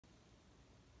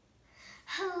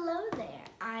Hello there,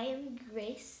 I am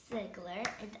Grace Ziegler,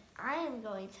 and I am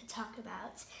going to talk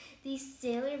about these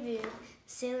Sailor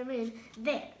Moon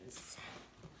Vans.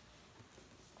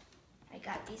 I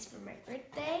got these for my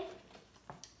birthday,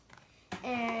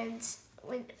 and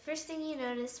first thing you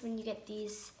notice when you get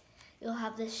these, you'll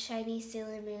have this shiny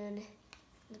Sailor Moon,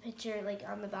 the picture like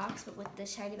on the box, but with the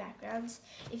shiny backgrounds.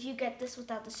 If you get this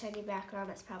without the shiny background,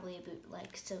 it's probably a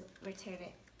bootleg, so return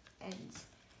it and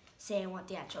say I want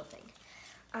the actual thing.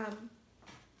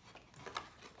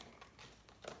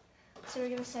 So we're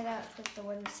gonna start out with the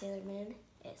one with Sailor Moon.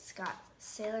 It's got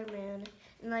Sailor Moon,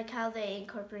 and like how they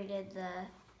incorporated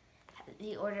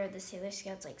the order of the Sailor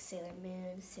Scouts, like Sailor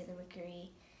Moon, Sailor Mercury,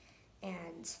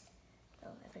 and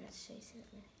I forgot to show you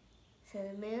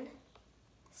Sailor Moon,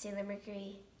 Sailor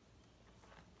Mercury,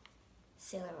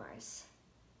 Sailor Mars.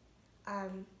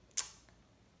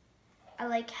 I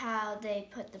like how they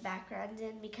put the background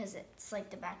in because it's like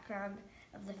the background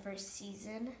of the first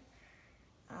season.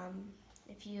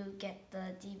 If you get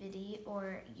the DVD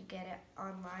or you get it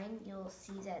online, you'll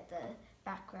see that the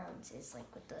background is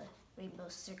like with the rainbow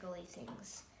circle-y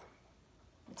things,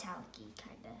 metallic-y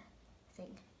kind of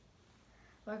thing.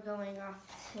 We're going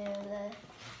off to the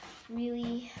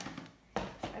really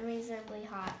unreasonably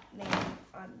hot man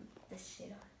on this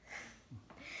shoe.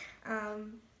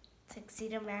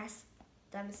 Tuxedo Mask,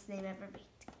 dumbest name ever, but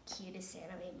cutest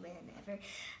anime man ever.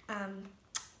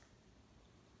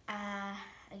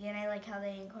 Again, I like how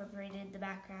they incorporated the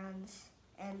backgrounds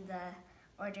and the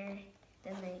order.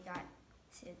 Then they got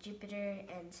Jupiter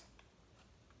and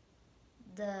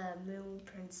the Moon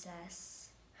Princess.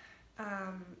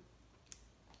 When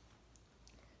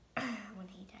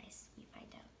he dies, we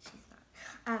find out she's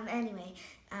not. Anyway,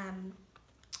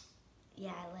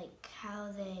 yeah, I like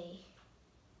how they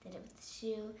did it with the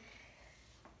shoe.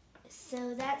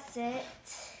 So that's it.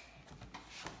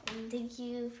 And thank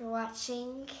you for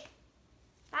watching.